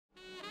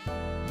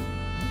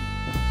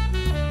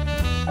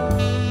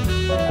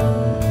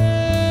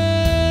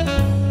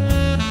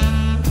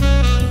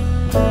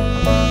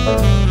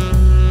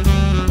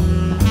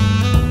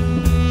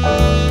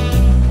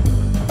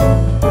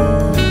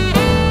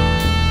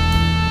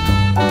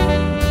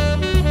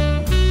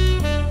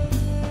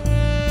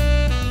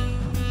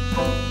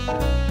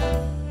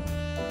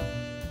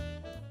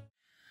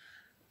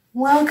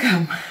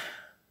welcome.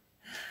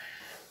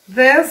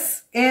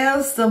 This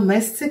is the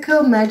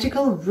mystical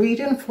magical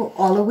reading for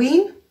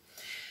Halloween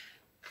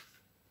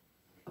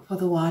for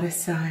the water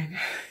sign.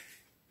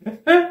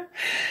 I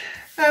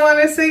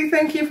want to say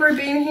thank you for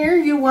being here,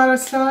 you water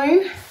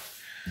sign.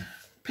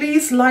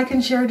 Please like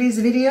and share these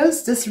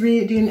videos. This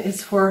reading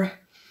is for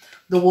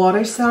the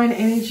water sign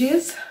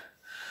energies.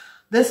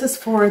 This is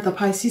for the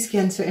Pisces,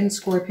 Cancer, and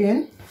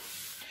Scorpion.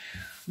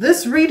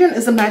 This reading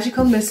is a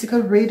magical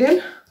mystical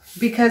reading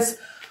because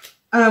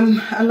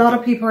a lot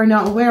of people are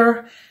not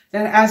aware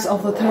that as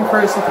of the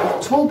 31st of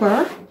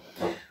October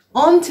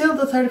until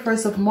the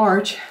 31st of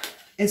March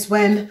is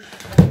when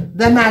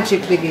the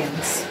magic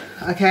begins.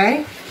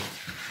 Okay,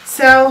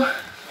 so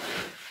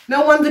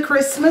no wonder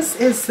Christmas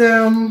is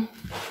done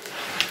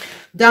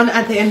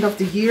at the end of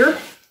the year,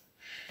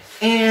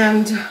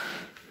 and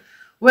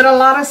with a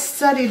lot of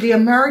study, the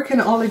American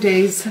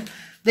holidays,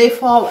 they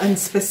fall on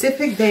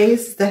specific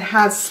days that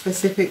has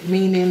specific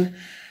meaning,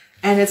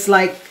 and it's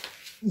like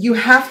you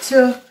have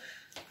to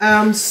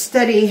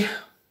study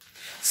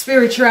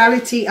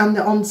spirituality and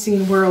the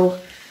unseen world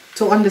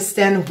to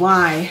understand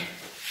why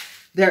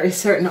there is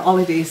certain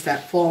holidays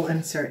that fall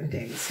on certain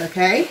days.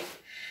 Okay,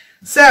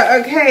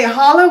 so okay,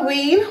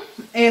 Halloween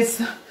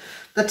is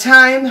the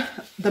time,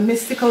 the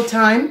mystical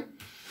time,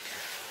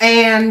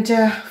 and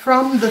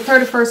from the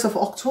 31st of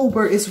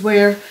October is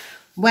when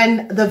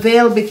the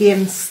veil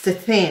begins to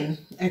thin.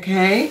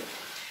 Okay,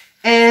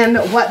 and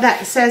what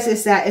that says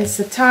is that it's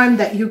a time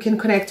that you can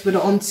connect with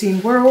the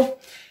unseen world,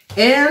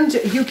 and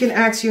you can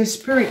ask your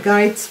spirit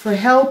guides for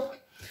help,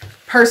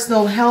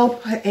 personal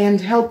help,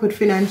 and help with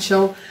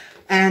financial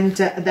and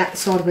that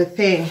sort of a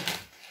thing.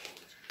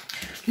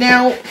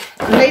 Now,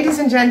 ladies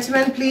and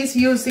gentlemen, please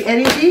use the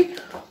energy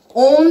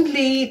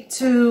only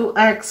to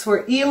ask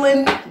for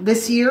healing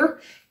this year,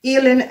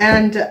 healing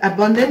and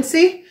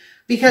abundancy,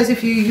 because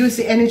if you use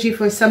the energy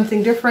for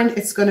something different,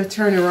 it's going to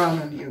turn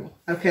around on you.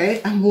 Okay,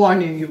 I'm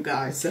warning you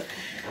guys.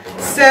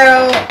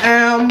 So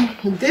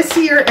this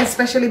year,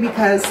 especially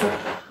because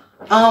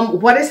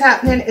what is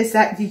happening is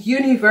that the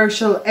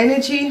universal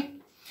energy,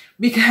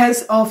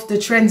 because of the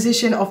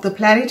transition of the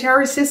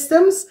planetary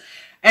systems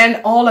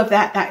and all of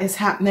that is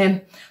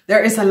happening,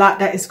 there is a lot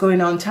that is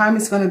going on. Time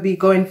is going to be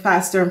going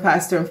faster and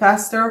faster and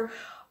faster.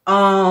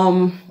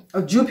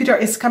 Jupiter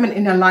is coming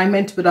in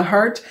alignment with the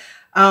heart,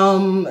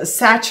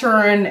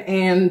 Saturn,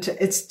 and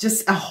it's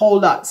just a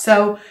whole lot.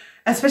 So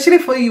especially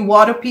for you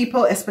water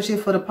people, especially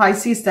for the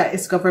Pisces that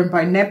is governed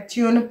by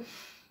Neptune,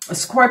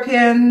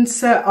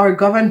 Scorpions are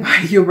governed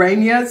by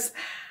Uranus,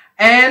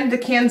 and the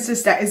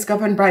Cancers that is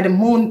governed by the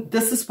moon.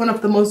 This is one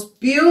of the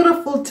most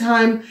beautiful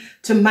time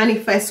to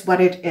manifest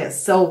what it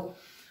is. So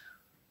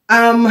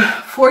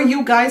for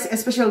you guys,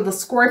 especially the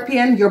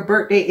Scorpion, your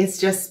birthday is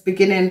just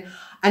beginning,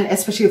 and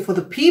especially for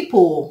the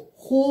people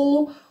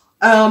who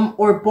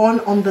are born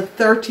on the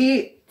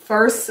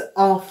 31st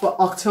of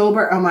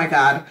October, oh my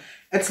God,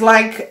 it's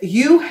like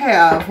you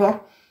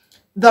have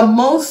the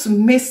most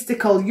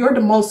mystical, you're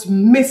the most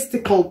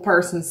mystical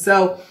person.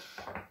 So,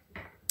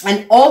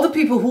 and all the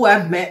people who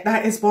I've met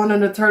that is born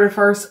on the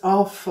 31st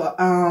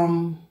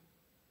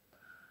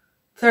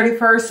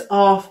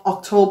of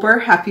October,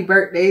 happy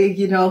birthday.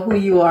 You know who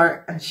you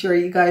are. I'm sure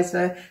you guys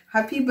know.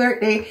 Happy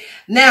birthday.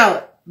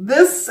 Now,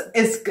 this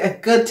is a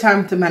good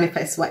time to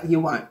manifest what you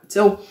want.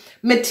 So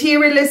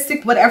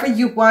materialistic, whatever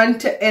you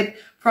want, it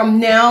from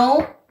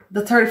now,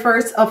 the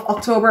 31st of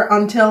October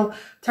until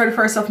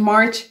 31st of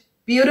March,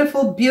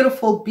 beautiful,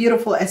 beautiful,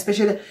 beautiful,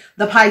 especially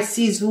the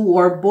Pisces who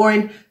are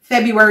born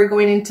February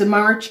going into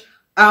March.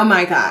 Oh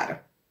my God.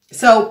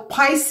 So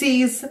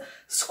Pisces,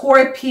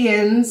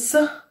 Scorpions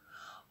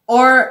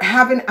are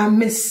having a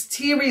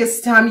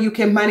mysterious time. You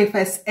can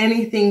manifest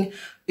anything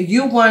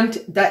you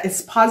want that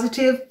is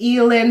positive,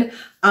 healing,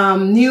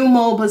 new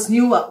mobiles,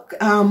 new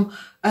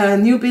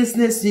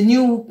business,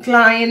 new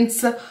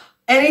clients,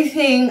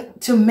 anything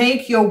to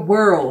make your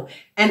world,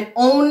 and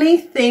only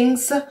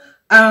things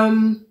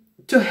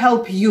to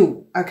help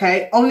you.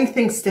 Okay, only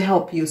things to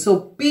help you. So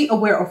be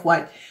aware of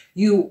what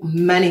you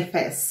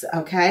manifest.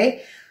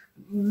 Okay,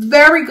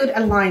 very good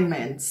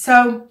alignment.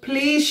 So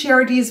please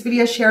share these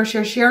videos,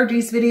 share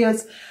these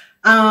videos,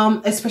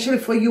 especially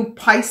for you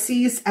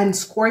Pisces and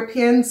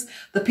Scorpions,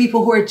 the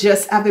people who are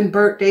just having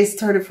birthdays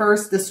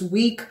 31st this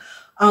week,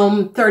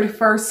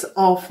 31st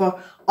of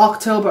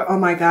October. Oh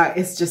my God,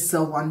 it's just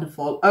so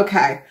wonderful.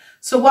 Okay,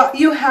 so what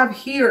you have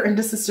here, and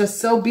this is just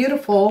so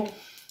beautiful,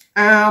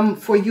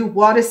 for you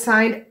water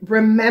sign,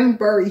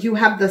 remember you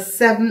have the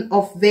 7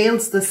 of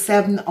Veils, the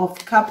 7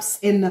 of Cups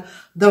in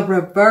the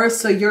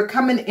reverse. So you're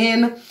coming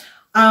in,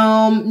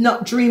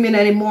 not dreaming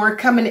anymore,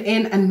 coming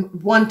in and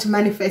want to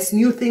manifest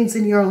new things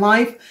in your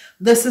life.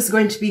 This is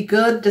going to be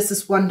good. This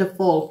is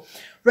wonderful.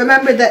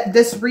 Remember that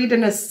this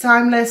reading is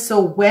timeless.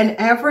 So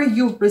whenever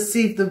you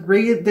receive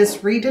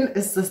this reading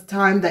is the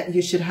time that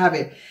you should have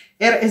it.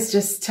 It is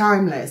just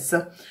timeless.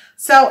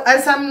 So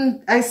as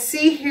I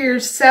see here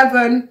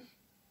 7,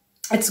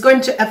 it's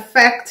going to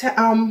affect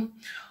 7,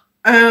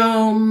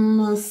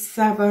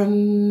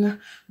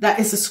 that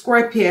is the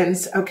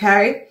Scorpions.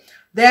 Okay,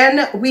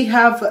 Then we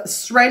have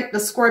strength. The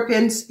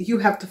Scorpions, you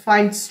have to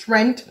find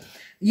strength.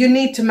 You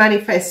need to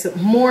manifest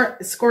more,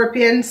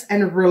 Scorpions,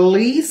 and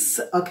release.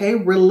 Okay,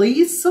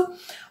 release.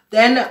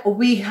 Then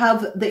we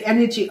have the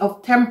energy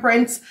of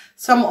Temperance.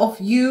 Some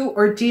of you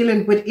are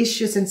dealing with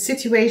issues and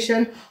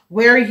situation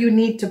where you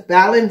need to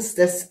balance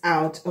this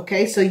out.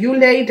 Okay, so you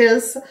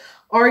ladies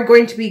are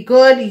going to be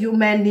good. You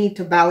men need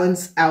to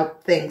balance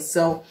out things.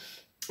 So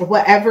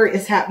whatever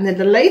is happening,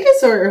 the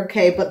ladies are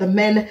okay, but the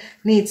men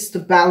needs to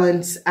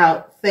balance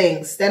out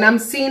things. Then I'm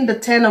seeing the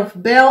 10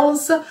 of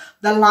Bells.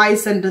 The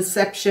lies and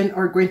deception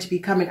are going to be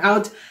coming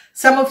out.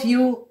 Some of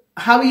you,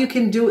 how you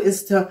can do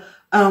is to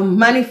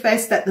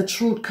manifest that the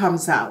truth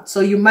comes out. So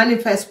you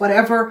manifest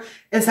whatever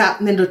is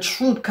happening, the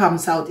truth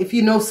comes out. If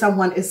you know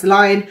someone is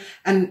lying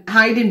and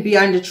hiding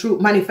behind the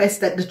truth,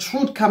 manifest that the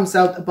truth comes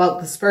out about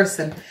this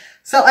person.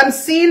 So I'm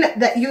seeing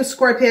that you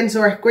Scorpions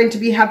are going to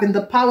be having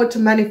the power to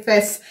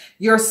manifest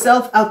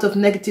yourself out of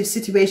negative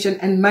situation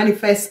and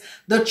manifest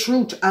the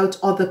truth out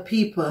of the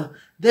people.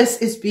 This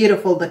is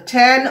beautiful. The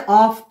 10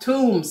 of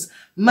Tombs.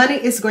 Money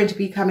is going to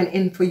be coming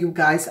in for you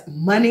guys.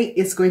 Money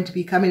is going to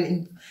be coming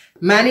in.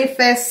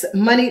 Manifest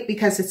money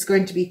because it's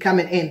going to be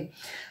coming in.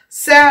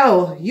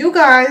 So you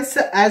guys,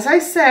 as I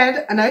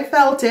said, and I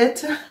felt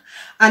it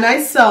and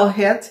I saw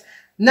it,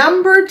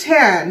 number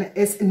 10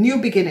 is new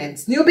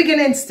beginnings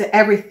to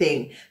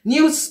everything,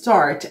 new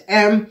start,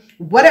 and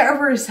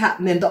whatever is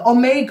happening, the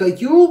Omega,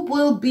 you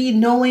will be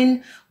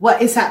knowing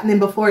what is happening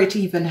before it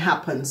even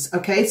happens.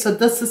 Okay, so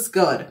this is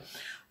good.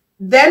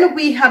 Then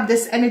we have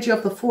this energy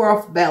of the 4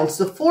 of Bells.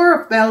 The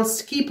 4 of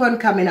Bells keep on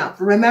coming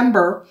up.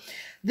 Remember,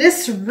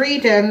 this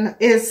reading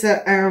is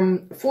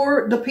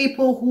for the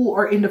people who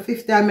are in the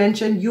 5th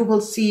dimension. You will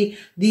see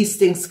these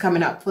things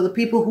coming up. For the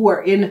people who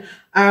are in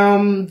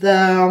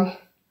the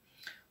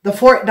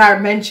 4th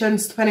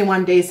dimensions,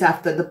 21 days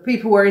after. The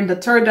people who are in the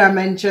 3rd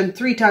dimension,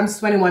 3 times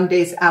 21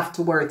 days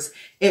afterwards,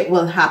 it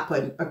will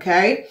happen.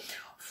 Okay.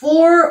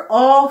 4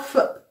 of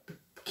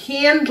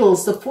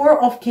Candles. The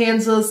 4 of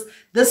Candles.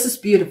 This is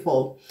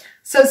beautiful.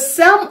 So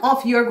some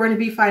of you are going to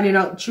be finding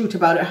out the truth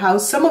about a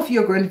house. Some of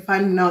you are going to be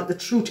finding out the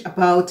truth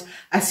about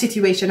a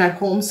situation at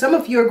home. Some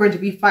of you are going to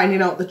be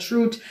finding out the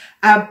truth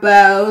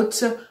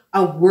about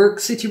a work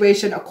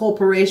situation, a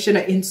corporation,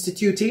 an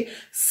institute.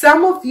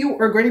 Some of you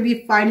are going to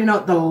be finding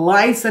out the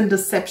lies and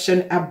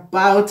deception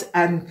about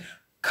a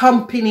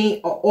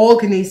company or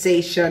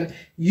organization.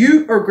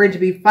 You are going to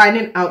be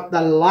finding out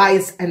the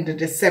lies and the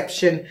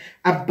deception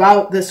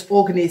about this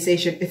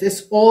organization. It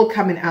is all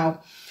coming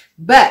out.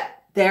 But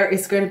there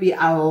is going to be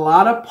a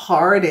lot of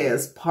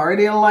parties.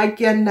 Party like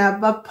you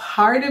never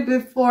partied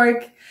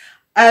before.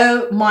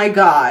 Oh my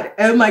God.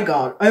 Oh my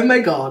God. Oh my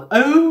God.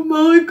 Oh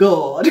my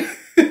God.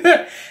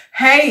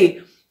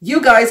 Hey,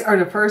 you guys are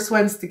the first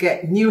ones to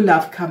get new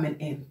love coming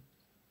in.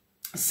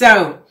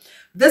 So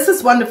this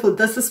is wonderful.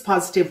 This is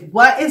positive.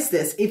 What is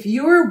this? If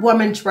you're a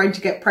woman trying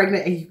to get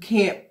pregnant and you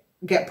can't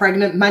get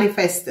pregnant,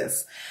 manifest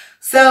this.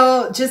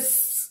 So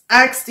just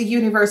ask the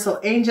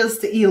universal angels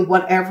to heal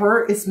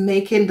whatever is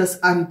making this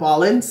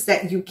unbalance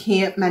that you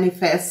can't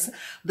manifest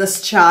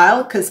this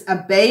child. Because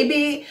a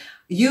baby,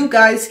 you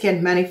guys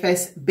can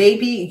manifest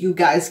baby. You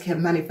guys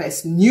can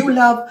manifest new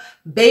love.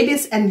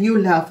 Babies and new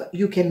love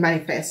you can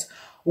manifest.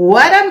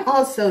 What I'm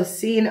also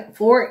seeing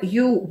for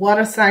you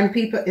water sign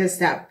people is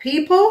that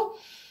people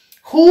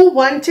who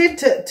wanted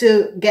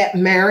to get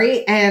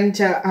married and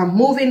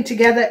move in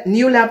together,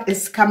 new love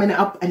is coming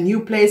up, a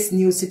new place,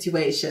 new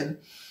situation.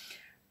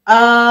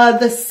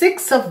 The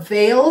 6 of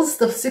Veils,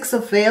 the 6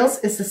 of Veils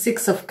is the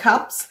 6 of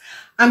Cups.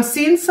 I'm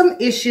seeing some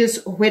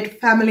issues with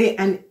family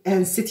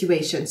and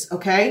situations,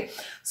 okay?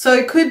 So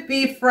it could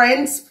be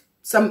friends,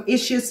 some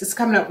issues is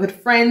coming up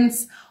with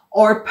friends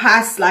or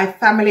past life,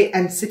 family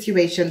and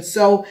situations.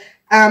 So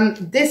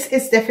this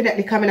is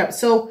definitely coming up.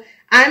 So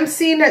I'm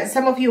seeing that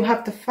some of you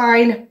have to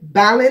find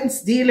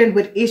balance dealing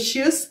with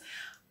issues.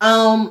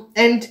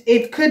 And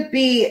it could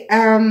be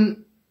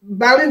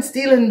balance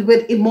dealing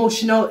with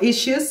emotional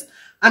issues.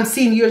 I'm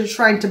seeing you're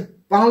trying to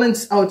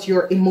balance out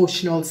your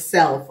emotional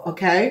self,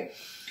 okay?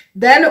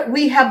 Then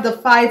we have the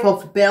 5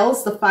 of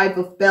Bells. The 5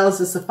 of Bells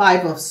is the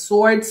 5 of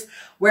Swords,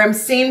 where I'm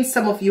seeing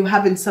some of you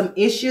having some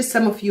issues.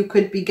 Some of you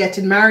could be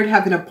getting married,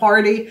 having a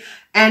party,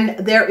 and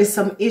there is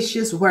some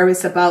issues where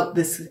it's about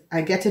this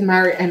getting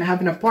married and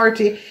having a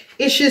party.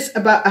 Issues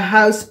about a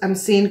house I'm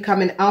seeing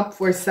coming up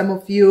for some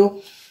of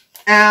you.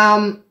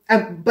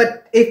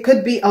 But it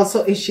could be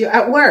also issue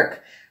at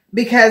work,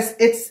 because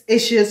it's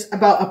issues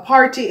about a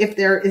party, if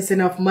there is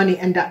enough money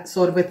and that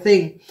sort of a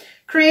thing.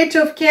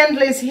 Creative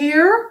Candle is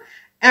here.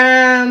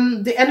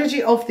 The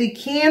energy of the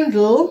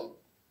candle,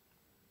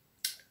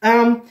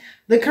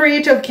 the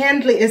creative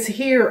candle is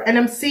here, and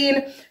I'm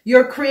seeing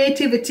your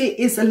creativity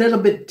is a little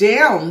bit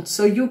down.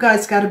 So you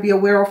guys got to be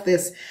aware of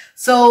this.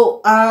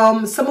 So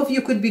some of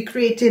you could be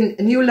creating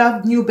new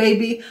love, new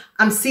baby.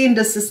 I'm seeing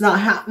this is not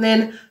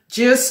happening.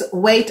 Just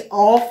wait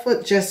off.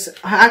 Just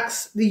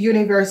ask the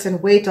universe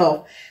and wait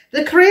off.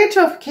 The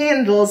creator of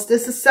candles,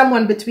 this is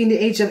someone between the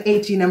age of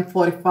 18 and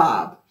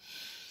 45.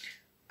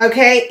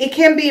 Okay, it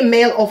can be a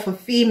male or a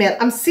female.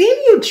 I'm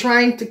seeing you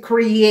trying to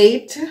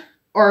create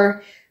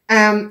or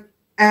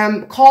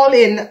call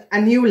in a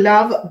new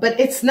love, but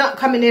it's not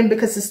coming in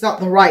because it's not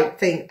the right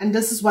thing. And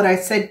this is what I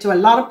said to a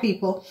lot of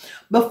people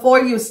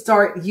before you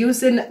start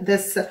using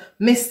this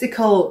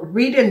mystical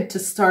reading to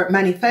start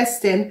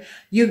manifesting.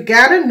 You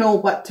gotta know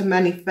what to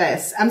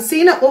manifest. I'm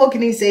seeing an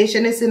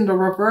organization is in the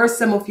reverse.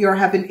 Some of you are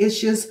having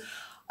issues.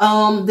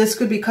 This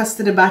could be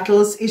custody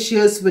battles,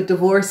 issues with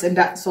divorce and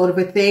that sort of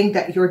a thing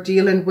that you're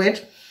dealing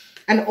with.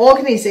 An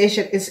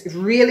organization is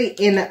really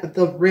in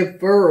the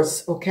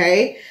reverse,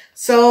 okay?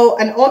 So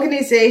an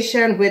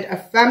organization with a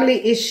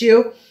family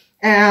issue,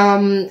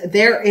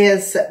 there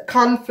is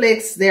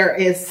conflicts, there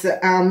is,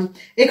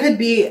 it could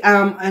be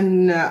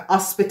an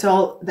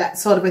hospital, that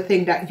sort of a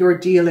thing that you're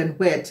dealing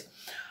with.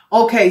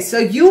 Okay, so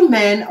you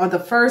men are the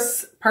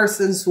first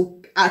persons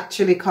who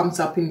actually comes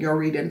up in your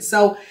reading.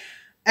 So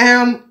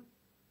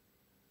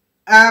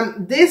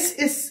this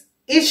is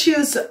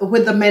issues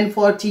with the men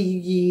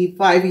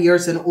 45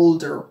 years and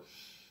older.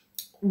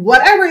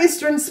 Whatever is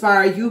to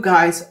inspire, you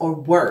guys are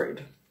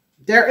worried.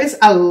 There is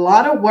a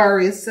lot of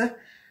worries.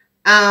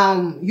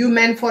 You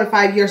men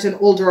 45 years and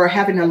older are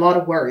having a lot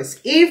of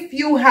worries. If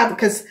you have,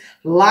 because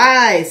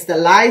the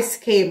lies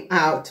came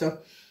out,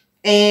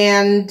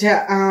 and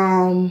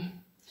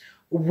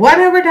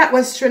whatever that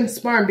was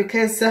transpiring,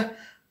 because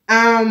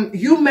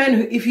you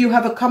men, if you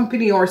have a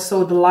company or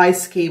so, the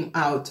lies came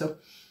out.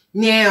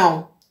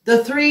 Now,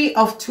 the Three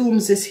of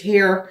Tombs is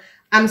here.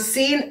 I'm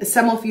seeing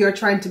some of you are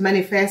trying to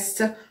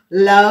manifest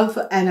love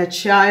and a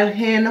child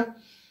in.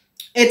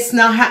 It's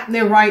not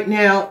happening right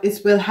now. It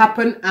will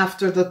happen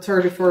after the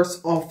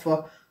 31st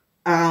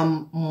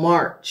of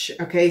March.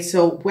 Okay,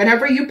 so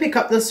whenever you pick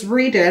up this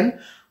reading,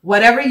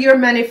 whatever you're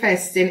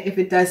manifesting, if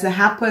it doesn't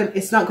happen,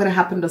 it's not going to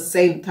happen the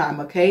same time,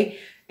 okay?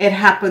 It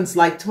happens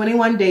like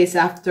 21 days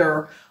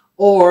after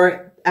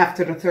or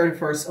after the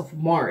 31st of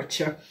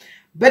March.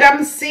 But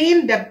I'm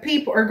seeing that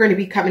people are going to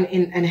be coming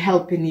in and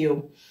helping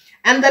you.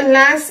 And the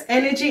last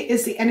energy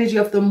is the energy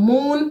of the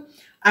moon.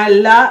 A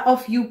lot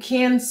of you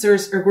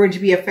Cancers are going to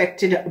be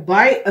affected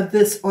by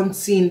this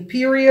unseen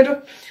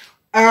period.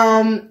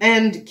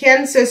 And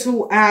Cancers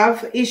who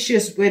have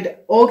issues with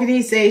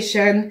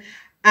organization,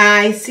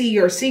 I see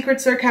your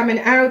secrets are coming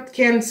out,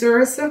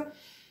 Cancers.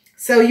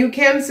 So you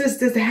Cancers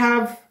that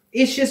have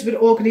issues with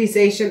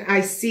organization,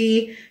 I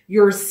see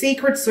your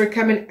secrets are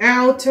coming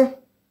out.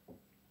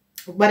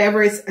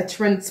 Whatever is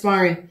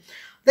transpiring.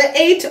 The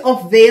Eight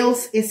of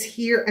Veils is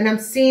here, and I'm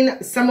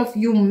seeing some of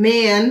you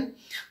men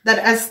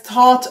that has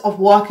thought of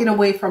walking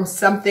away from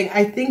something.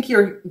 I think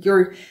you're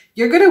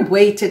gonna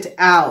wait it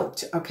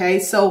out, okay?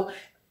 So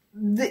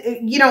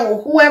you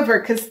know,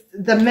 whoever, because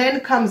the men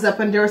comes up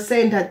and they're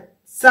saying that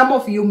some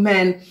of you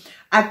men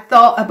have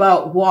thought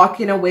about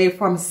walking away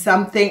from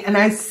something, and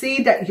I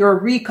see that you're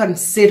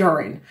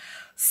reconsidering.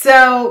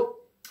 So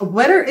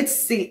whether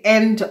it's the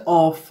end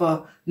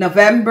of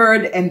November,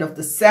 the end of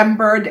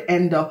December, the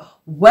end of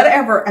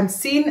whatever, I'm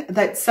seeing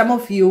that some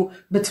of you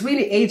between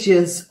the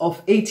ages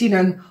of 18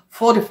 and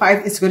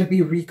 45 is going to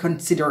be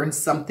reconsidering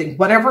something.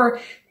 Whatever,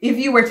 if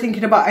you were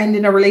thinking about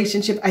ending a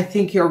relationship, I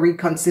think you're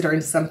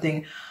reconsidering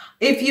something.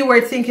 If you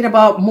were thinking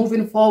about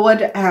moving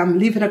forward,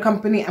 leaving a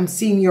company, I'm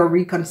seeing you're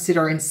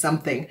reconsidering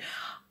something.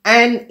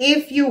 And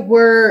if you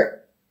were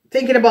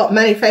thinking about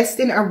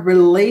manifesting a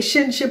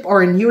relationship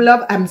or a new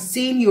love, I'm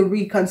seeing you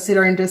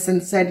reconsidering this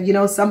and said, you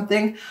know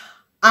something,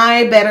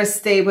 I better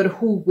stay with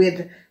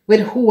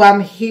who I'm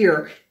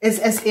here. It's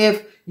as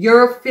if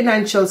you're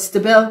financial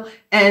stable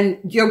and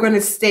you're going to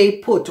stay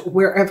put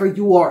wherever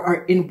you are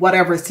or in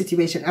whatever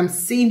situation. I'm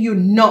seeing you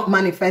not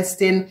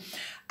manifesting.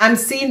 I'm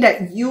seeing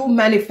that you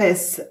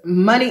manifest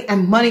money,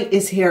 and money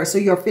is here. So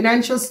you're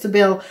financial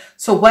stable.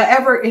 So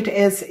whatever it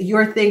is,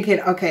 you're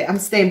thinking, okay, I'm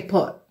staying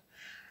put.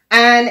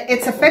 And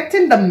it's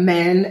affecting the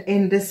men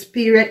in this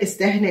period. It's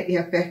definitely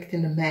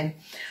affecting the men.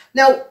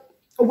 Now,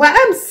 what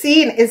I'm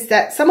seeing is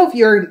that some of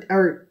you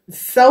are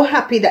so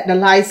happy that the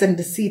lies and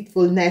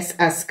deceitfulness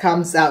has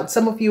comes out.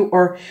 Some of you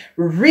are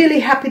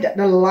really happy that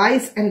the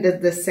lies and the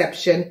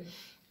deception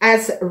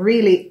has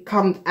really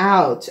come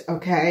out,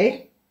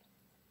 okay?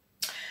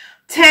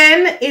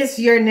 10 is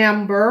your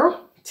number.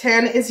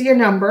 10 is your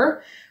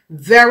number.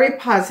 Very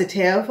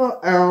positive.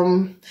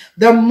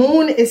 The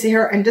moon is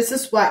here, and this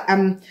is what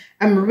I'm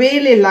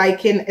really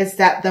liking, is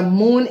that the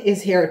moon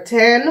is here.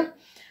 10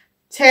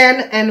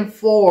 and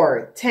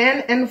 4. 10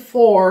 and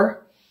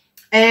 4.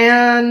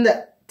 And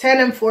 10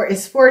 and 4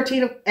 is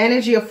 14.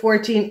 Energy of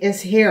 14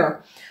 is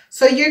here.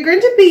 So you're going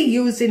to be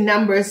using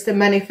numbers to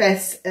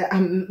manifest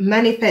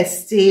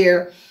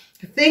here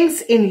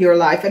things in your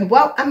life. And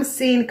what I'm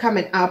seeing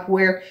coming up,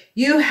 where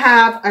you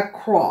have a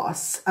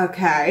cross,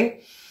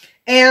 okay?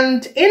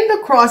 And in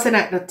the cross and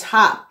at the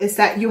top is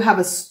that you have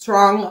a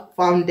strong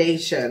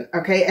foundation,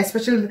 okay?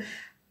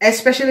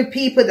 Especially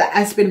people that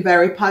has been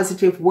very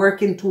positive,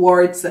 working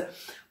towards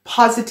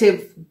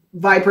positive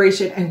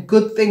vibration and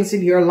good things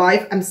in your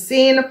life. I'm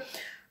seeing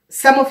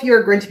some of you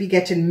are going to be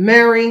getting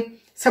married.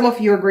 Some of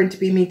you are going to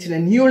be meeting a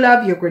new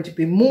love. You're going to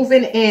be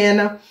moving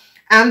in.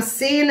 I'm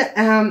seeing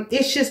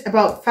issues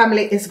about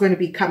family is going to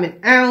be coming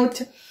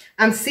out.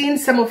 I'm seeing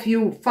some of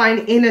you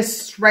find inner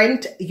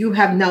strength. You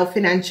have now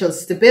financial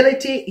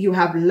stability. You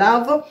have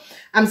love.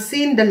 I'm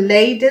seeing the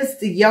ladies,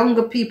 the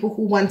younger people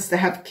who wants to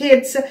have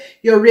kids.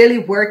 You're really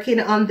working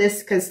on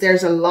this because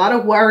there's a lot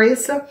of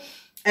worries.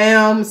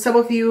 Some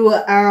of you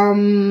are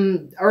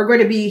going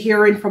to be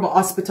hearing from a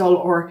hospital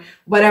or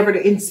whatever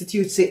the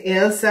institute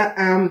is.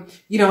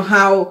 You know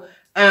how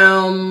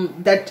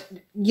that,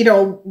 you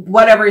know,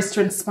 whatever is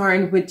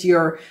transpiring with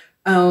your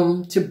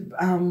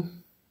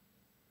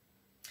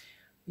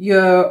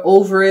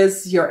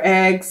ovaries, your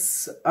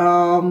eggs,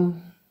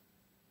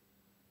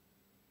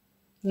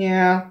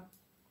 yeah.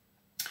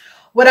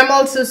 What I'm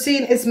also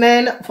seeing is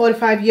men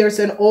 45 years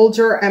and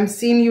older. I'm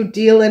seeing you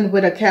dealing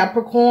with a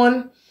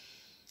Capricorn.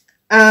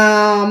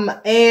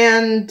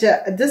 And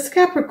this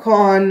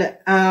Capricorn,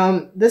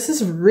 this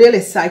is a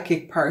really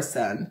psychic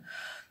person.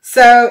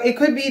 So it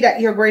could be that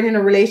you're going in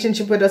a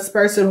relationship with this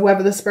person,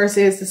 whoever this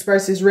person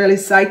is really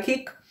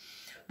psychic.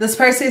 This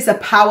person is a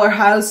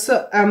powerhouse.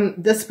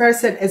 This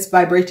person is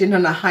vibrating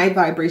on a high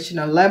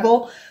vibrational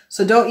level.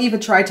 So don't even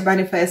try to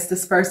manifest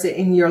this person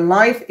in your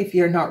life if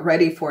you're not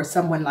ready for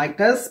someone like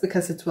this,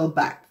 because it will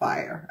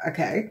backfire.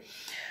 Okay.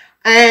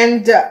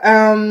 And,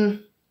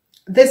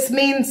 this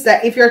means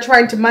that if you're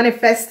trying to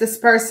manifest this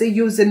person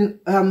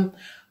using,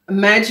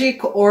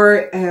 magic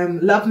or,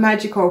 love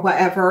magic or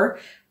whatever,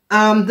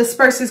 this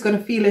person is going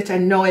to feel it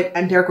and know it,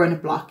 and they're going to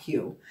block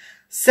you.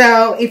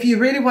 So if you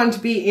really want to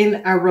be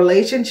in a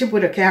relationship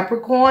with a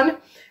Capricorn,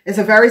 it's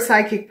a very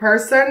psychic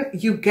person,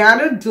 you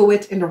gotta do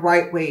it in the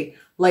right way,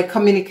 like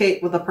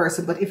communicate with a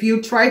person. But if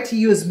you try to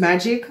use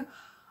magic,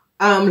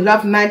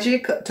 love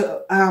magic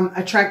to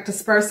attract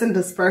this person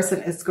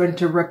is going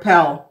to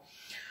repel.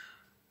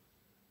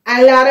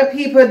 A lot of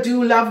people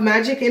do love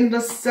magic in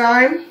this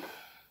time.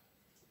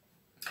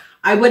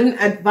 I wouldn't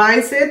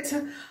advise it.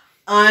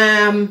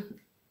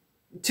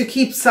 To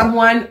keep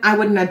someone, I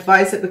wouldn't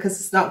advise it because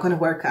it's not going to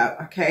work out,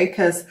 okay?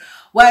 Because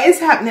what is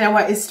happening and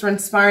what is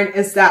transpiring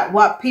is that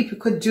what people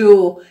could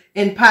do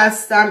in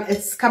past time,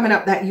 it's coming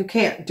up that you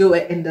can't do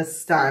it in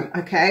this time,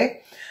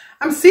 okay?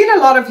 I'm seeing a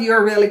lot of you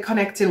are really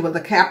connecting with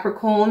the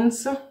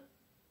Capricorns.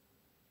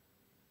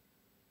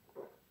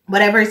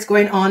 Whatever is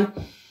going on,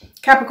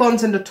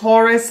 Capricorns and the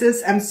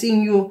Tauruses, I'm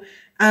seeing you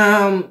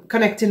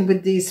connecting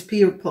with these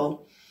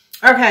people.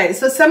 Okay,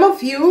 so some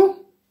of you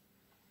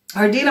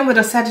are dealing with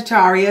a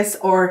Sagittarius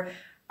or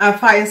a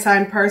fire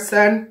sign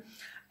person.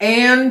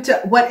 And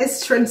what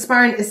is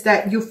transpiring is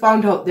that you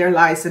found out their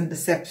lies and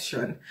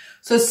deception.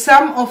 So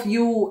some of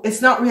you, it's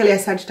not really a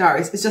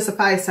Sagittarius, it's just a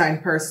fire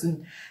sign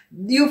person.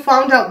 You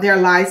found out their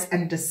lies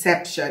and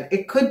deception.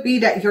 It could be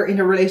that you're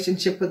in a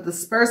relationship with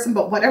this person,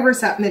 but whatever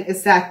is happening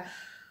is that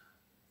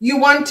you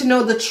want to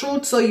know the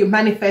truth, so you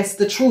manifest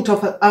the truth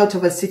out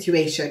of a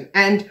situation.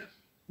 And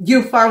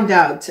you found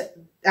out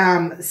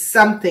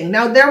something.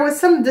 Now, there was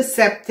some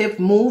deceptive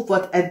move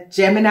what a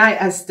Gemini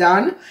has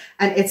done,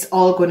 and it's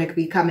all going to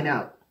be coming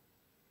out.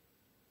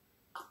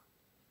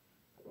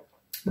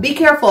 Be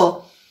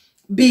careful,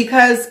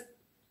 because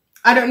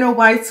I don't know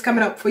why it's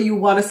coming up for you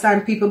water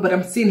sign people, but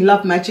I'm seeing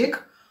love magic.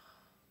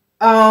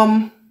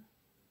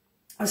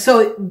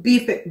 So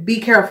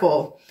be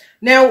careful.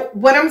 Now,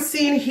 what I'm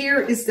seeing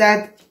here is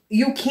that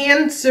you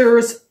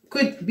Cancers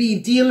could be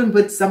dealing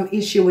with some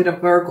issue with a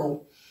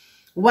Virgo.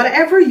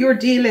 Whatever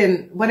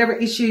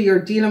issue you're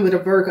dealing with a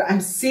Virgo, I'm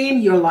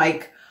seeing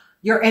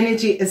your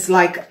energy is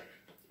like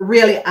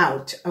really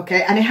out,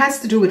 okay? And it has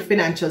to do with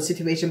financial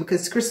situation,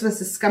 because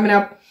Christmas is coming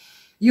up.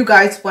 You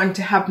guys want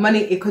to have money.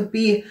 It could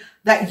be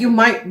that you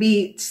might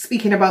be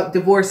speaking about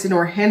divorcing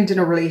or ending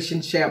a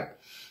relationship,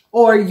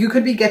 or you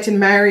could be getting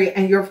married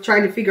and you're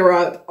trying to figure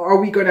out, are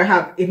we going to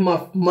have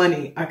enough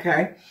money,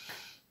 okay?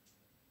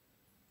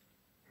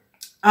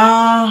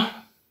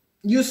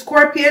 You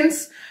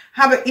Scorpions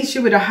have an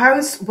issue with a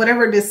house,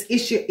 whatever this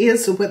issue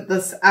is with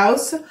this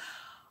house.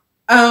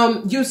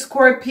 You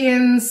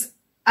Scorpions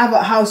have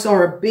a house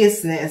or a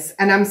business,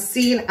 and I'm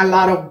seeing a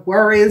lot of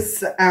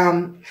worries,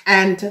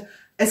 and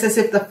it's as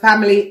if the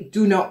family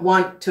do not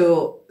want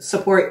to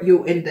support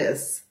you in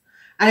this.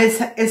 And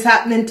it's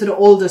happening to the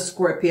older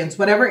Scorpions.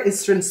 Whatever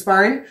is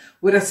transpiring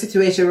with a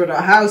situation with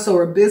a house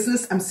or a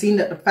business, I'm seeing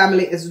that the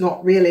family is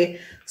not really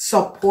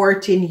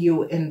supporting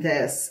you in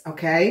this,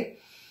 okay?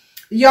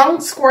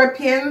 Young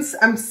Scorpions,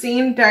 I'm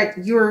seeing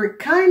that you're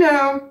kind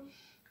of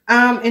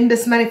in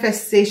this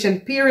manifestation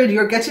period.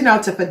 You're getting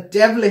out of a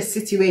devilish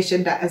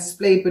situation that has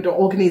played with the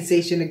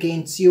organization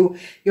against you.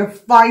 You're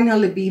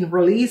finally being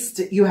released.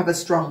 You have a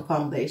strong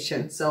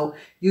foundation. So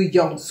you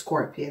young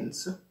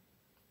Scorpions.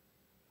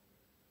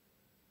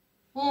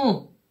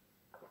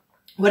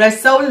 What I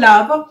so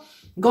love,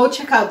 go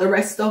check out the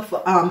rest of,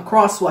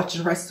 cross-watch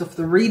the rest of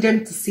the reading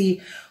to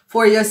see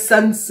for your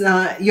sun's,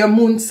 your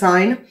moon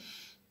sign,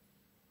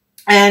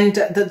 and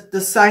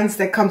the signs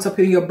that comes up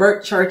in your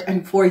birth chart,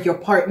 and for your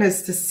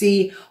partners to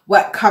see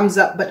what comes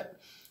up. But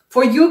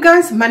for you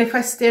guys,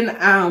 manifesting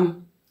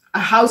a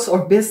house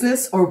or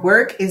business or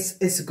work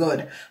is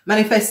good.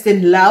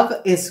 Manifesting love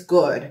is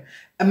good.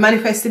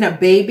 manifesting a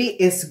baby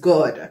is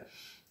good.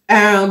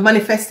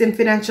 Manifesting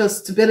financial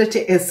stability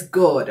is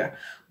good.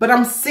 But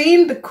I'm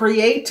seeing the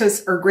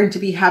creators are going to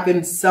be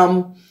having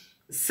some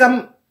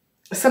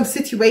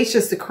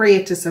situations the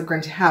creators are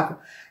going to have.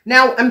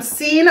 Now, I'm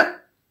seeing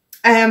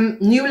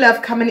new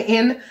love coming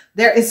in.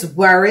 There is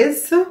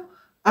worries.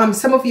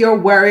 Some of you are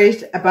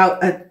worried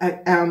about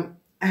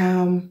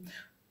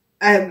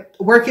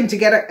working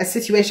together, a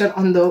situation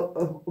on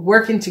the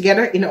working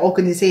together in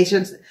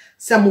organizations.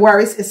 Some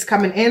worries is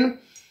coming in.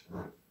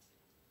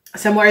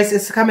 Some worries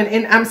is coming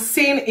in. I'm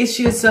seeing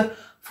issues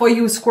for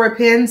you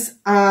Scorpions,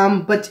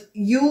 but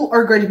you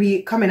are going to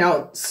be coming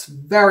out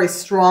very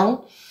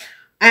strong.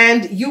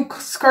 And you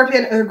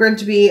Scorpion are going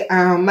to be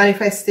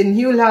manifesting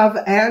new love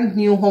and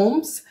new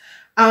homes.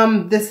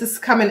 This is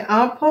coming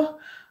up.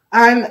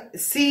 I'm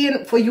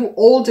seeing for you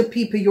older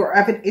people, you're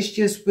having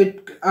issues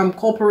with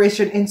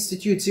corporation,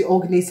 institutes, your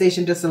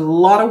organization. There's a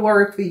lot of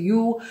work for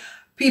you.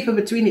 People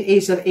between the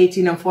age of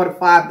 18 and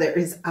 45, there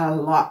is a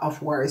lot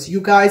of worries. You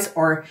guys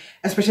are,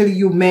 especially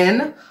you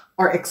men,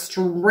 are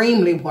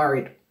extremely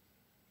worried.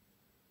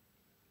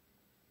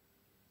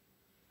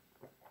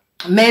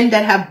 Men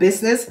that have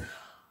business,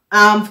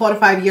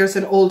 45 years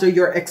and older,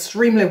 you're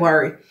extremely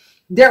worried.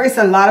 There is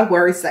a lot of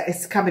worries that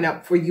is coming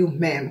up for you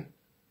men.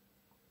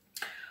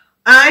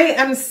 I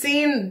am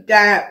seeing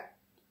that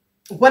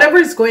whatever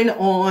is going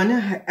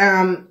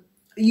on,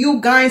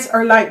 you guys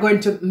are like going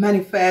to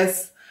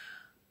manifest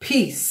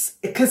peace,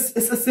 because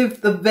it's as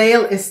if the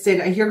veil is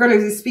thin and you're going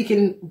to be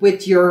speaking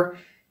with your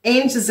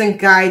angels and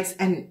guides.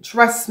 And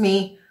trust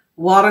me,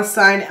 water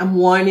sign, I'm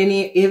warning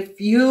you, if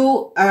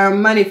you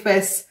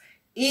manifest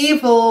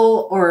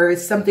evil or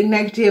something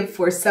negative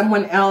for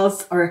someone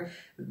else or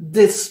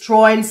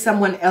destroying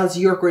someone else,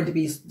 you're going to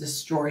be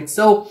destroyed.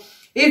 So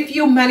if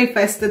you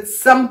manifested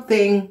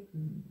something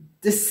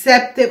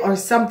deceptive or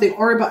something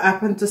horrible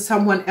happened to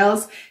someone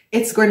else,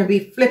 it's going to be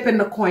flipping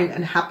the coin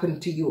and happen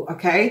to you.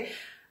 Okay.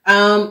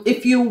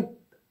 If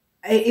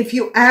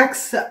you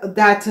ask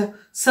that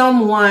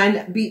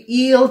someone be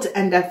healed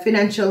and that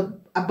financial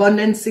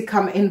abundance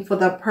come in for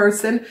the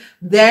person,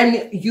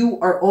 then you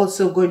are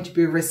also going to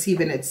be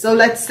receiving it. So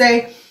let's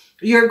say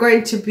you're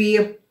going to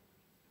be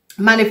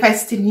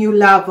manifesting new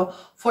love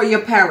for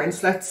your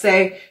parents. Let's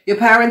say your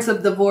parents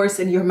have divorced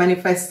and you're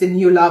manifesting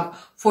new love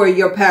for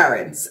your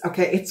parents.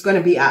 Okay, it's going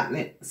to be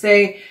happening.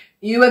 Say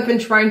you have been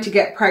trying to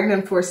get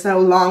pregnant for so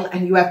long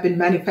and you have been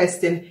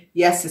manifesting,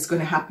 yes, it's going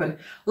to happen.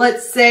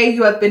 Let's say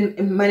you have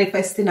been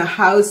manifesting a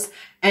house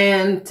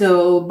and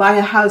to buy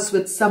a house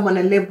with someone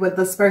and live with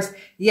this person.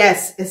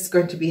 Yes, it's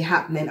going to be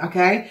happening.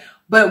 Okay.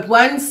 But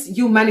once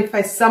you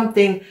manifest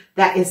something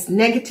that is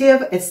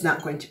negative, it's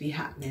not going to be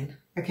happening.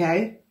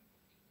 Okay.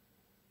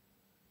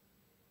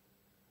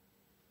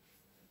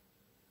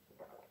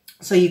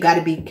 So you got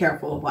to be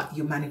careful of what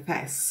you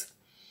manifest.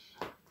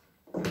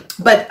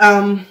 But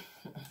I'm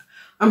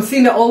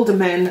seeing the older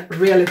men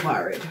really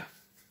worried.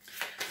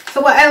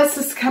 So what else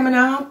is coming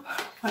up?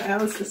 What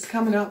else is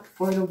coming up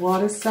for the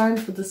water sign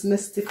for this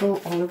mystical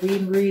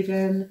Halloween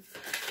reading?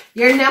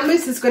 Your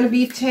numbers is going to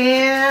be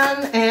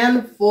 10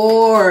 and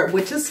 4,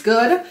 which is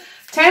good.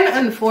 10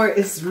 and 4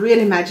 is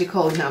really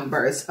magical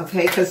numbers,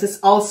 okay? Because this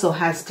also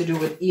has to do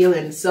with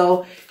healing.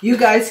 So you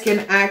guys can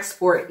ask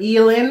for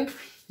healing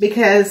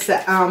because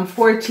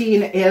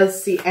 14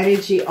 is the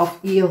energy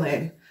of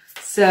healing.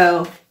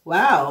 So,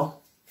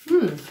 wow.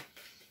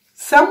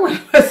 Someone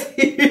was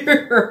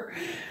here.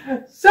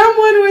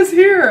 Someone was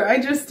here. I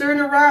just turned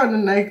around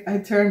and I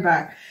turned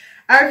back.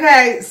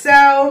 Okay,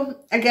 so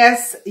I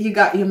guess you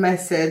got your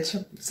message.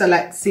 So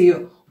let's see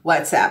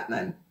what's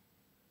happening.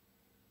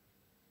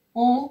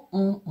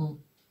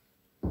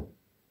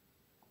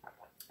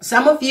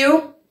 Some of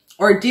you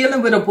are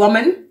dealing with a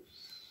woman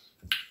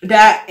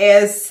that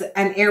is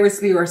an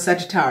Aries, Leo, or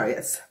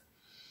Sagittarius.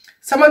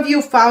 Some of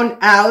you found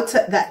out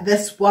that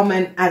this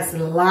woman has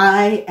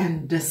lied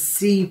and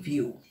deceived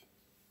you.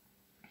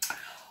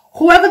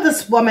 Whoever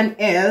this woman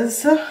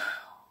is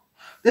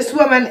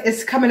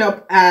coming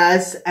up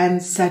as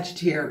an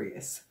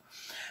Sagittarius.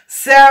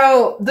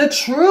 So the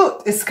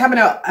truth is coming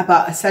out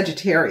about a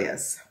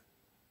Sagittarius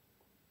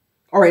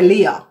or a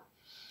Leo.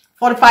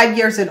 45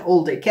 years and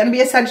older. Can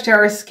be a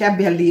Sagittarius, can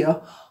be a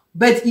Leo.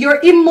 But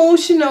you're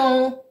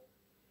emotional,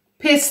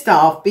 pissed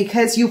off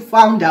because you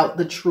found out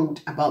the truth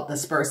about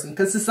this person.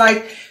 Because it's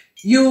like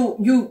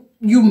you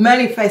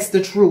manifest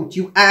the truth.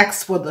 You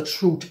asked for the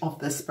truth of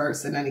this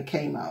person and it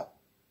came out.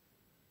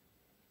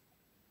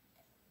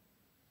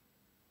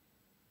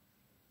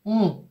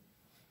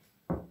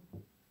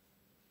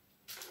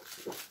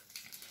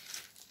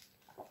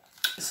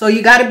 So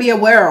you got to be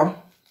aware,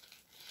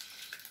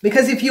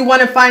 because if you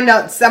want to find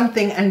out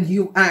something and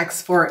you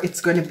ask for it,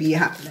 it's going to be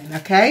happening.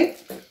 Okay.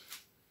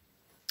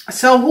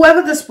 So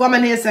whoever this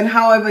woman is and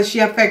however she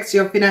affects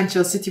your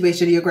financial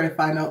situation, you're going to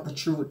find out the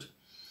truth.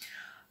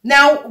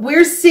 Now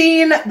we're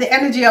seeing the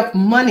energy of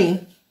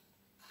money,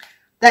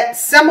 that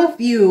some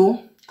of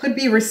you could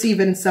be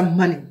receiving some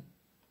money.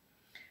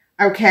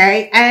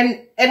 Okay.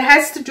 And it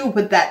has to do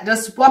with that.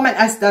 This woman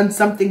has done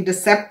something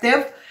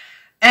deceptive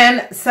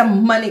and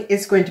some money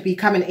is going to be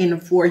coming in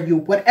for you.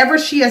 Whatever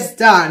she has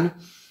done,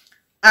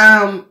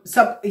 an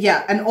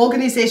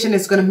organization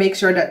is going to make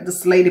sure that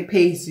this lady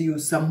pays you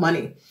some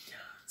money.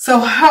 So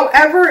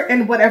however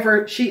and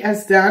whatever she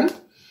has done,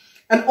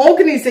 an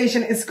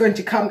organization is going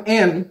to come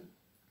in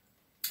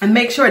and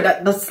make sure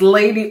that this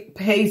lady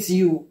pays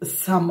you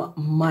some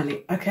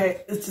money.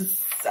 Okay, this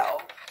is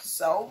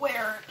so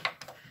weird.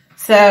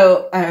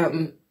 So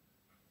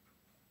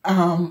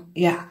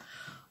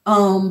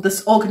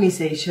this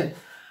organization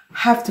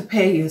have to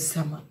pay you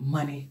some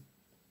money.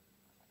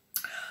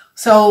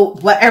 So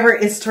whatever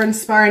is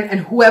transpiring,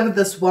 and whoever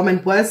this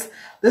woman was,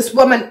 this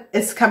woman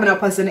is coming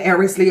up as an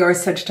Aries, Leo, or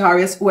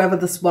Sagittarius, whoever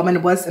this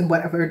woman was and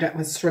whatever that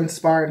was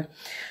transpiring.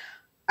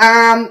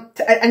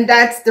 And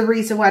that's the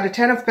reason why the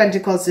 10 of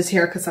Pentacles is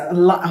here, because a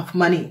lot of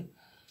money.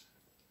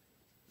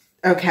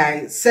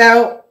 Okay,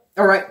 so,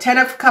 all right, 10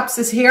 of Cups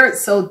is here.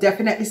 So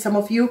definitely some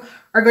of you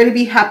are going to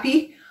be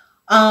happy.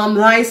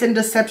 Lies and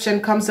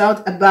deception comes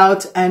out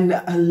about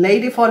a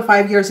lady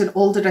 45 years and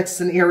older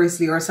that's an Aries,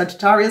 Leo, or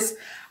Sagittarius.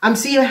 I'm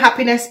seeing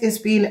happiness is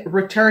being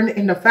returned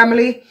in the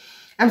family.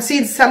 I'm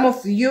seeing some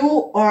of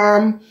you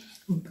a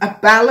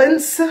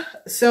balance.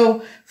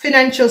 So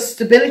financial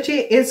stability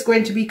is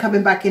going to be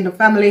coming back in the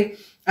family.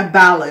 A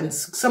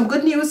balance. Some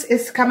good news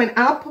is coming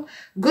up.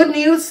 Good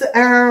news.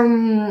 A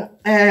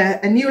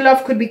new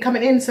love could be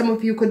coming in. Some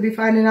of you could be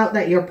finding out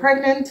that you're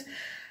pregnant.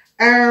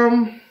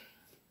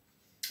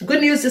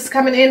 Good news is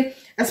coming in,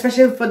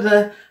 especially for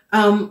the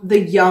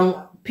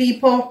young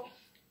people.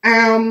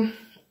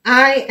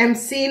 I am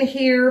seeing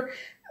here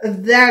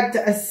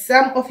that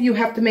some of you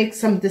have to make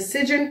some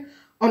decision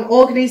on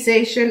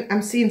organization.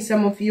 I'm seeing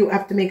some of you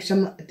have to make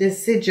some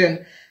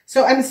decision.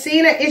 So I'm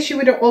seeing an issue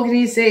with the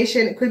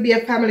organization. It could be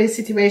a family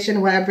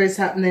situation, whatever is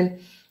happening.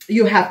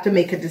 You have to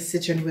make a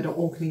decision with the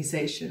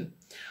organization.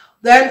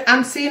 Then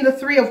I'm seeing the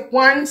 3 of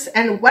Wands,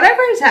 and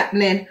whatever is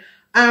happening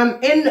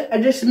in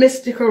this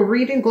mystical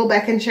reading, go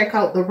back and check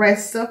out the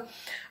rest.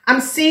 I'm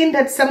seeing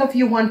that some of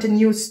you want a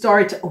new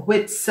start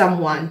with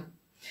someone.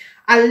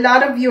 A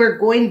lot of you are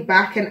going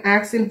back and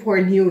asking for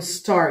a new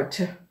start.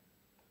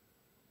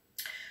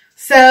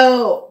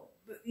 So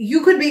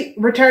you could be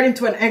returning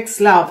to an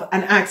ex-love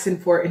and asking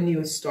for a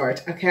new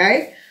start,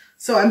 okay?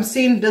 So I'm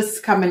seeing this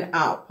coming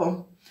up.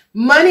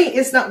 Money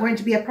is not going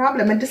to be a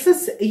problem. And this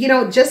is, you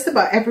know, just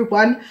about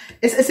everyone.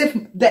 It's as if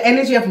the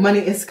energy of money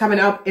is coming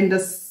up in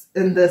this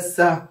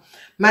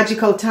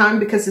magical time,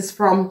 because it's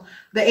from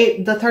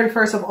the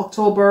 31st of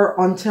October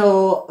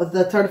until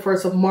the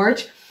 31st of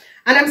March.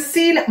 And I'm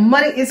seeing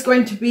money is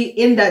going to be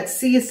in that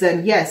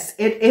season. Yes,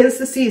 it is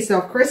the season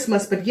of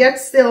Christmas, but yet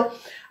still,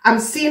 I'm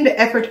seeing the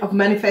effort of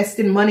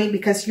manifesting money,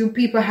 because you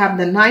people have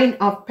the 9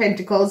 of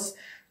Pentacles,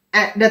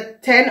 the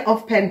 10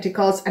 of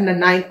Pentacles, and the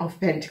 9 of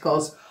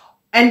Pentacles.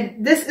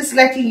 And this is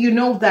letting you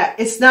know that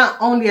it's not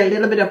only a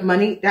little bit of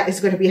money that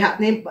is going to be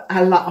happening, but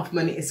a lot of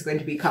money is going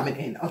to be coming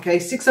in. Okay,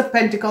 6 of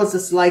Pentacles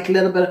is like a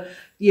little bit,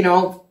 you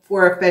know,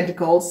 4 of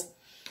Pentacles.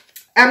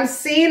 I'm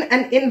seeing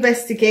an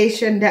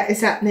investigation that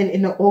is happening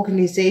in the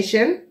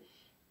organization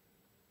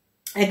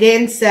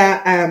against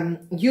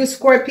you,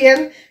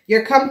 Scorpion.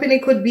 Your company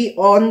could be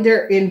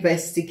under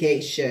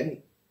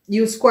investigation.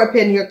 You,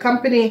 Scorpion, your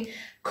company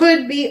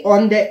could be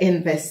under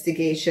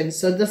investigation.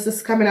 So this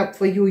is coming up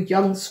for you,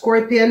 young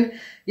Scorpion.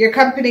 Your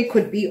company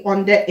could be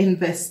under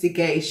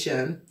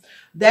investigation.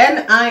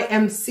 Then I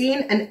am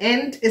seeing an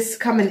end is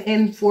coming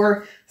in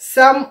for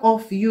some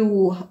of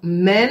you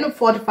men,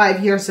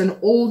 45 years and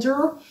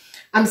older.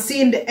 I'm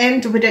seeing the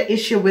end with the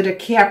issue with a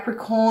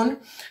Capricorn.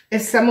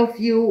 If some of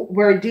you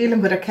were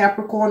dealing with a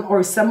Capricorn,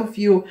 or some of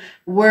you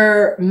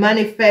were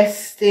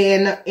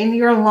manifesting in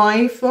your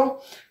life,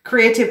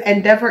 creative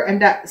endeavor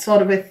and that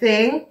sort of a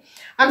thing.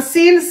 I'm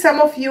seeing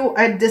some of you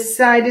have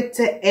decided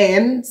to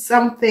end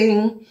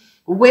something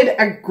with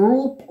a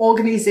group,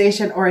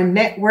 organization, or a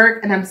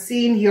network. And I'm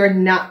seeing you're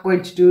not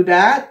going to do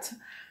that.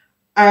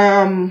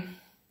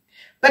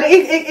 But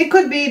it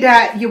could be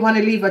that you want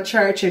to leave a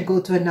church and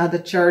go to another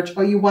church,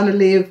 or you want to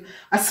leave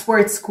a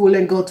sports school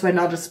and go to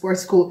another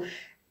sports school,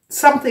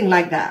 something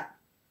like that.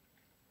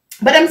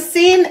 But I'm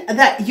seeing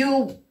that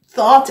you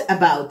thought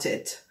about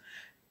it.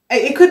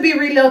 It could be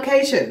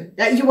relocation,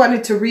 that you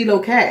wanted to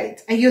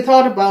relocate and you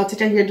thought about it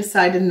and you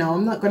decided, no,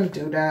 I'm not going to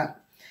do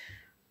that.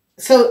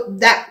 So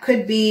that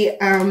could be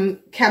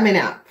coming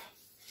up.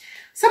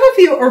 Some of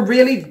you are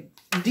really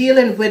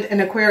dealing with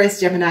an Aquarius,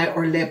 Gemini,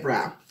 or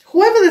Libra.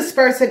 Whoever this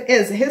person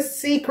is, his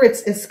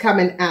secrets is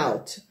coming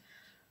out.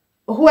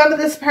 Whoever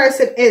this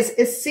person is,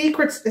 his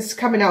secrets is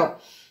coming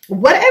out.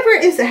 Whatever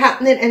is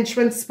happening and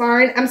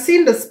transpiring, I'm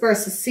seeing this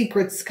person's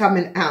secrets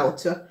coming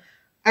out.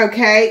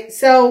 Okay,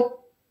 so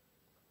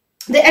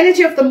the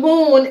energy of the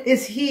moon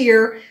is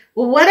here.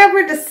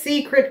 Whatever the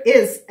secret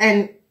is,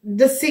 and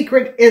the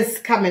secret is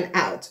coming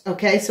out.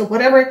 Okay, so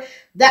whatever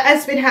that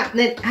has been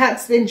happening,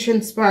 has been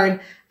transpiring,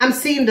 I'm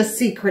seeing the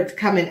secret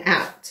coming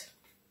out.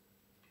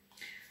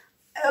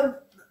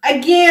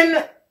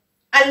 Again,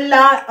 a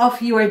lot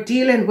of you are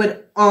dealing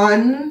with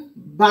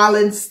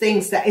unbalanced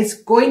things that is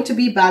going to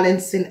be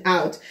balancing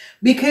out,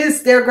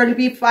 because they're going to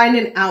be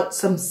finding out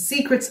some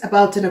secrets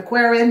about an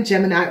Aquarian,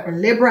 Gemini, or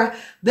Libra.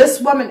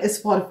 This woman is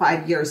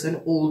 45 years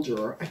and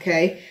older,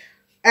 okay?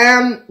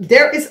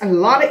 There is a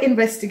lot of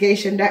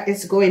investigation that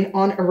is going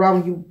on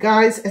around you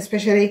guys,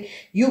 especially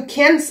you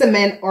Cancer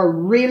men are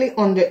really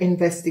under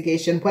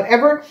investigation.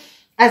 Whatever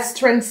has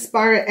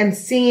transpired, I'm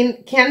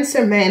seeing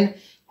Cancer men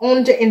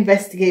under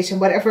investigation.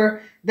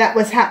 Whatever that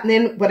was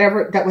happening,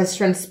 whatever that was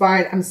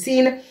transpired, I'm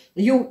seeing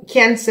you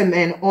Cancer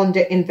men under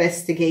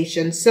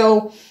investigation.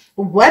 So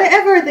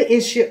whatever the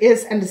issue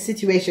is and the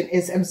situation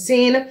is, I'm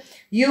seeing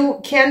you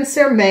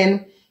Cancer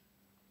men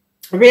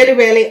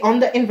really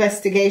under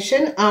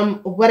investigation.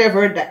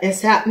 Whatever that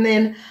is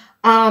happening,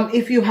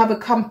 if you have a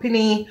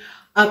company,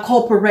 a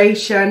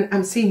corporation,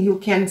 I'm seeing you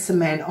Cancer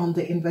men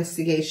under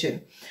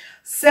investigation.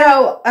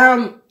 So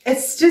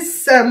it's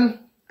just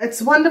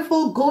it's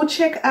wonderful. Go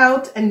check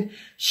out and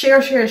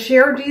share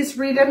these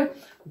readings.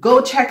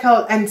 Go check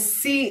out and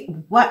see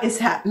what is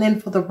happening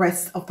for the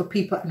rest of the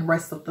people and the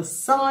rest of the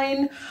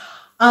sign.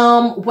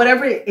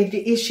 Whatever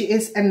the issue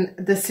is and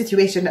the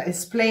situation that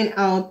is playing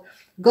out,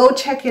 go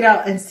check it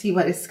out and see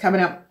what is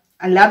coming up.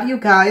 I love you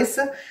guys.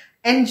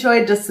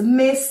 Enjoy this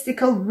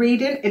mystical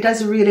reading. It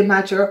doesn't really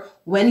matter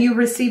when you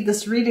receive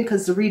this reading,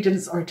 because the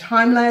readings are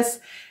timeless.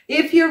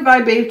 If you're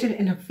vibrating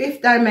in a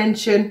 5th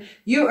dimension,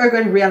 you are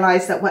going to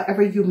realize that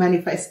whatever you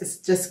manifest is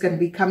just going to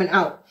be coming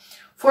out.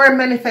 For a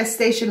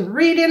manifestation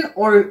reading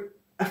or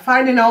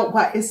finding out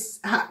what is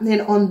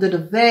happening under the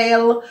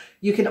veil,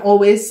 you can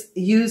always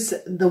use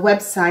the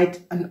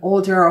website and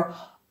order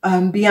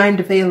Behind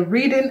the Veil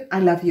reading. I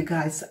love you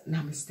guys.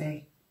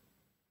 Namaste.